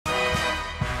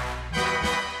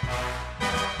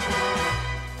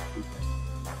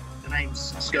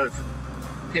Pipscope.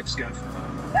 Pipscope.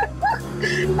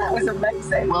 That was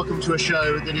amazing. Welcome to a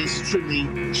show that is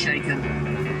truly shaken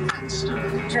and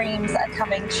stirred. Dreams are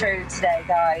coming true today,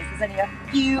 guys. There's only a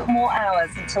few more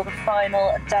hours until the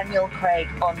final Daniel Craig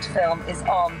Bond film is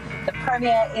on. The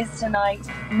premiere is tonight,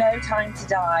 No Time to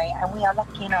Die, and we are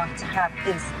lucky enough to have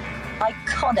this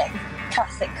iconic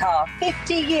classic car.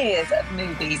 50 years of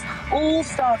movies, all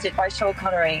started by Sean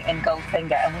Connery in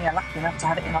Goldfinger, and we are lucky enough to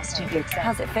have it in our studio today.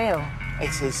 How's it feel?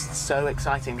 It is so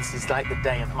exciting. This is like the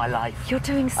day of my life. You're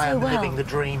doing so well. I am living the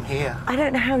dream here. I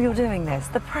don't know how you're doing this.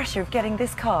 The pressure of getting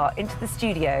this car into the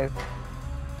studio.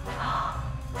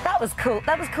 That was cool.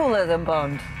 That was cooler than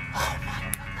Bond. Oh my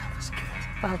God, that was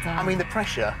good. Well done. I mean, the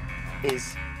pressure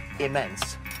is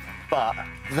immense, but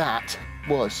that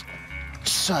was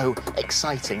so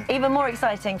exciting. Even more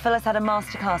exciting, Phyllis had a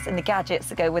masterclass in the gadgets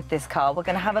that go with this car. We're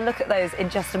going to have a look at those in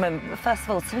just a moment. But first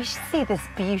of all, so we should see this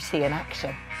beauty in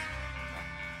action.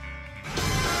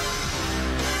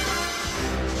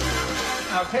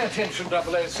 Now, pay attention,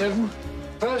 007.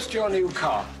 First, your new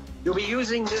car. You'll be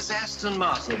using this Aston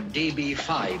Martin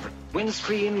DB5.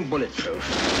 Windscreen bulletproof.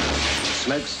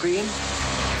 Smokescreen.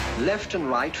 Left and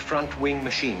right front wing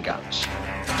machine guns.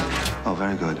 Oh,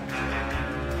 very good.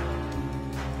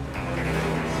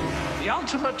 The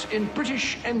ultimate in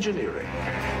British engineering.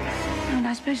 And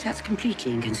I suppose that's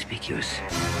completely inconspicuous.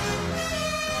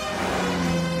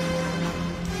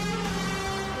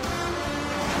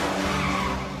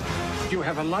 You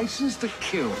have a license to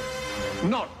kill,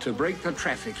 not to break the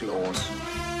traffic laws.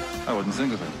 I wouldn't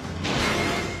think of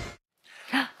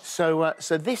it. So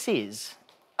this is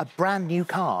a brand new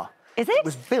car. Is it? It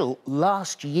was built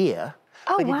last year,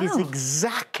 but wow. it is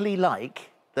exactly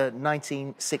like the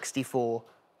 1964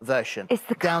 version. It's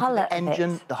the down colour to the engine,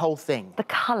 of it. the whole thing. The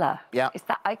colour. Yeah. It's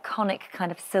that iconic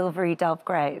kind of silvery dove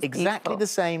grey. It's Exactly beautiful. the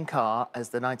same car as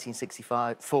the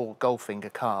 1965 full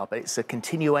Goldfinger car, but it's a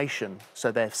continuation,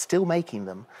 so they're still making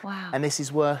them. Wow. And this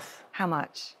is worth How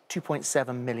much?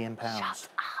 £2.7 million. Shut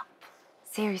up.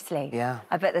 Seriously? Yeah.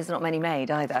 I bet there's not many made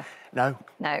either. No.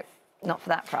 No, not for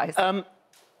that price.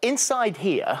 Inside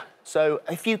here, so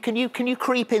if you can you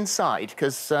creep inside,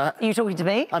 because Are you talking to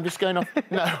me? I'm just going off.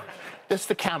 No, that's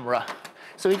the camera.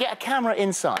 So we get a camera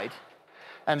inside,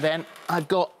 and then I've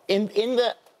got in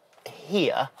the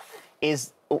here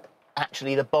is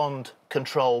actually the Bond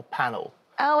control panel.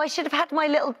 Oh, I should have had my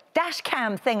little dash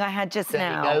cam thing I had just There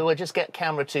now. you go. We'll just get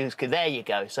camera two. There you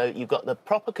go. So you've got the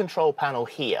proper control panel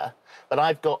here, but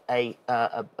I've got a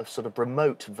sort of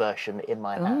remote version in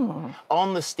my hand.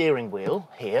 On the steering wheel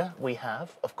here we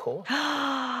have, of course.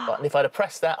 But if I'd have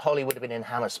pressed that, Holly would have been in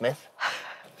Hammersmith.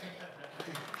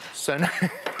 So now...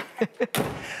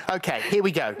 OK, here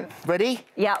we go. Ready?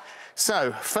 Yep.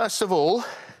 So, first of all,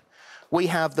 we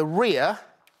have the rear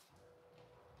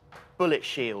bullet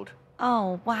shield.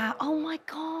 Oh, wow. Oh, my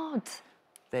God.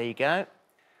 There you go.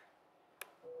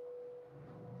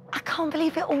 I can't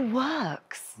believe it all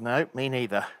works. No, me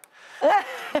neither.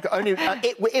 Only,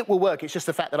 it will work. It's just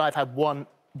the fact that I've had one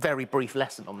very brief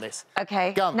lesson on this.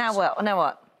 OK. Guns. Now what? Now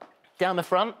what? Down the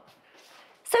front.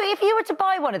 So if you were to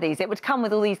buy one of these, it would come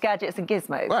with all these gadgets and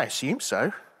gizmos? Well, I assume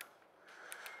so.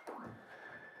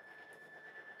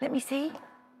 Let me see.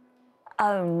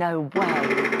 Oh, no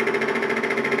way.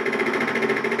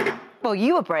 Well,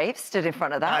 you were brave, stood in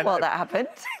front of that while that happened.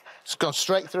 It's gone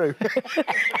straight through.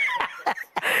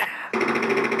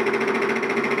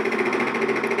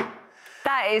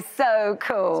 That is so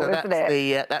cool, So isn't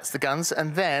it? that's the guns.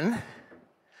 And then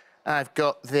I've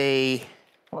got the...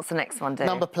 What's the next one do?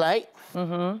 number plate.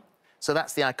 So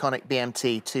that's the iconic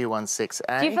BMT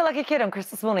 216A. Do you feel like a kid on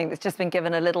Christmas morning that's just been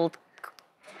given a little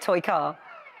toy car?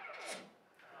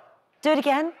 Do it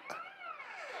again.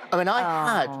 I mean,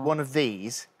 I had one of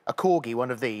these, a Corgi,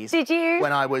 one of these. Did you?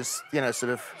 When I was, you know,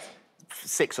 sort of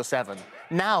 6 or 7.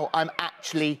 Now I'm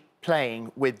actually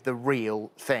playing with the real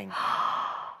thing.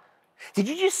 Did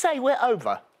you just say we're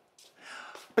over?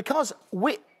 Because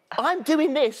I'm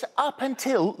doing this up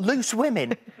until Loose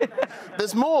Women.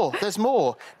 There's more, there's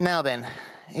more. Now then,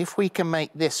 if we can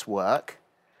make this work...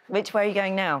 Which way are you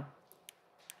going now?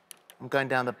 I'm going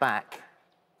down the back.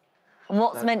 And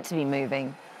what's meant to be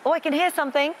moving? Oh, I can hear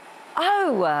something.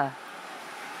 Oh!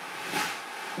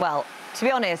 Well, to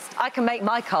be honest, I can make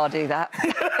my car do that.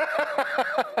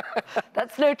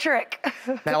 That's no trick.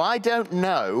 Now, I don't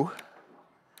know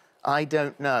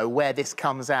where this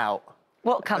comes out.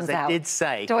 What comes out? They did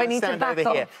say. Do I need to back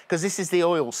off? Because this is the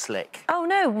oil slick. Oh,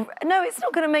 no. No, it's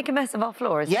not going to make a mess of our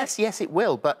floor, is it? Yes, yes, it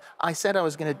will. But I said I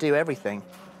was going to do everything.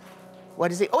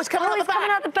 What is it? Oh, it's coming out the back.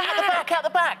 Coming out the back. Out the back, out the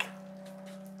back.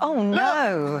 Oh,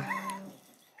 no.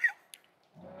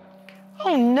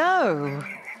 Oh, no.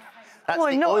 That's Oh,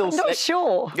 the I'm not, oil I'm not slick.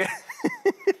 sure.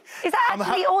 Is that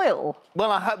actually oil?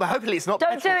 Well, hopefully it's not.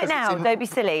 Don't do petrol, it 'cause now. it's in Don't be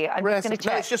silly. I'm just going to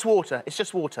check. No, it's just water. It's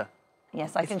just water.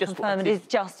 Yes, I can just confirm water. it is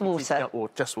just water.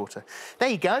 Just water. There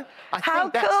you go. How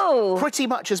think that's cool. pretty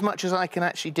much as I can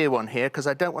actually do on here, because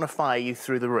I don't want to fire you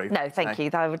through the roof. No, thank you.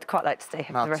 I would quite like to stay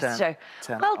here for the rest of the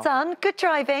show. Well done. Good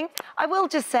driving. I will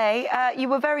just say, you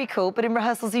were very cool, but in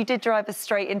rehearsals you did drive us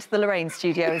straight into the Lorraine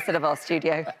studio instead of our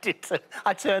studio.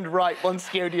 I turned right one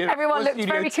studio. Everyone looked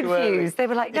very confused. They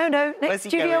were like, no, next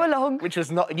studio along. Which was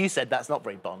not, you said that's not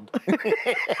very Bond.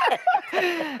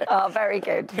 Oh, very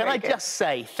good. Can I just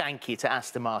say thank you to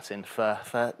Aston Martin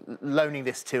for loaning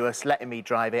this to us, letting me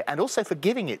drive it, and also for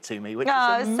giving it to me, which is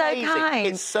amazing. So kind.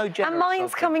 It's so generous. And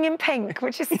mine's coming in pink,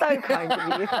 which is so kind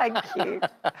of you. Thank you.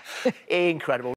 Incredible.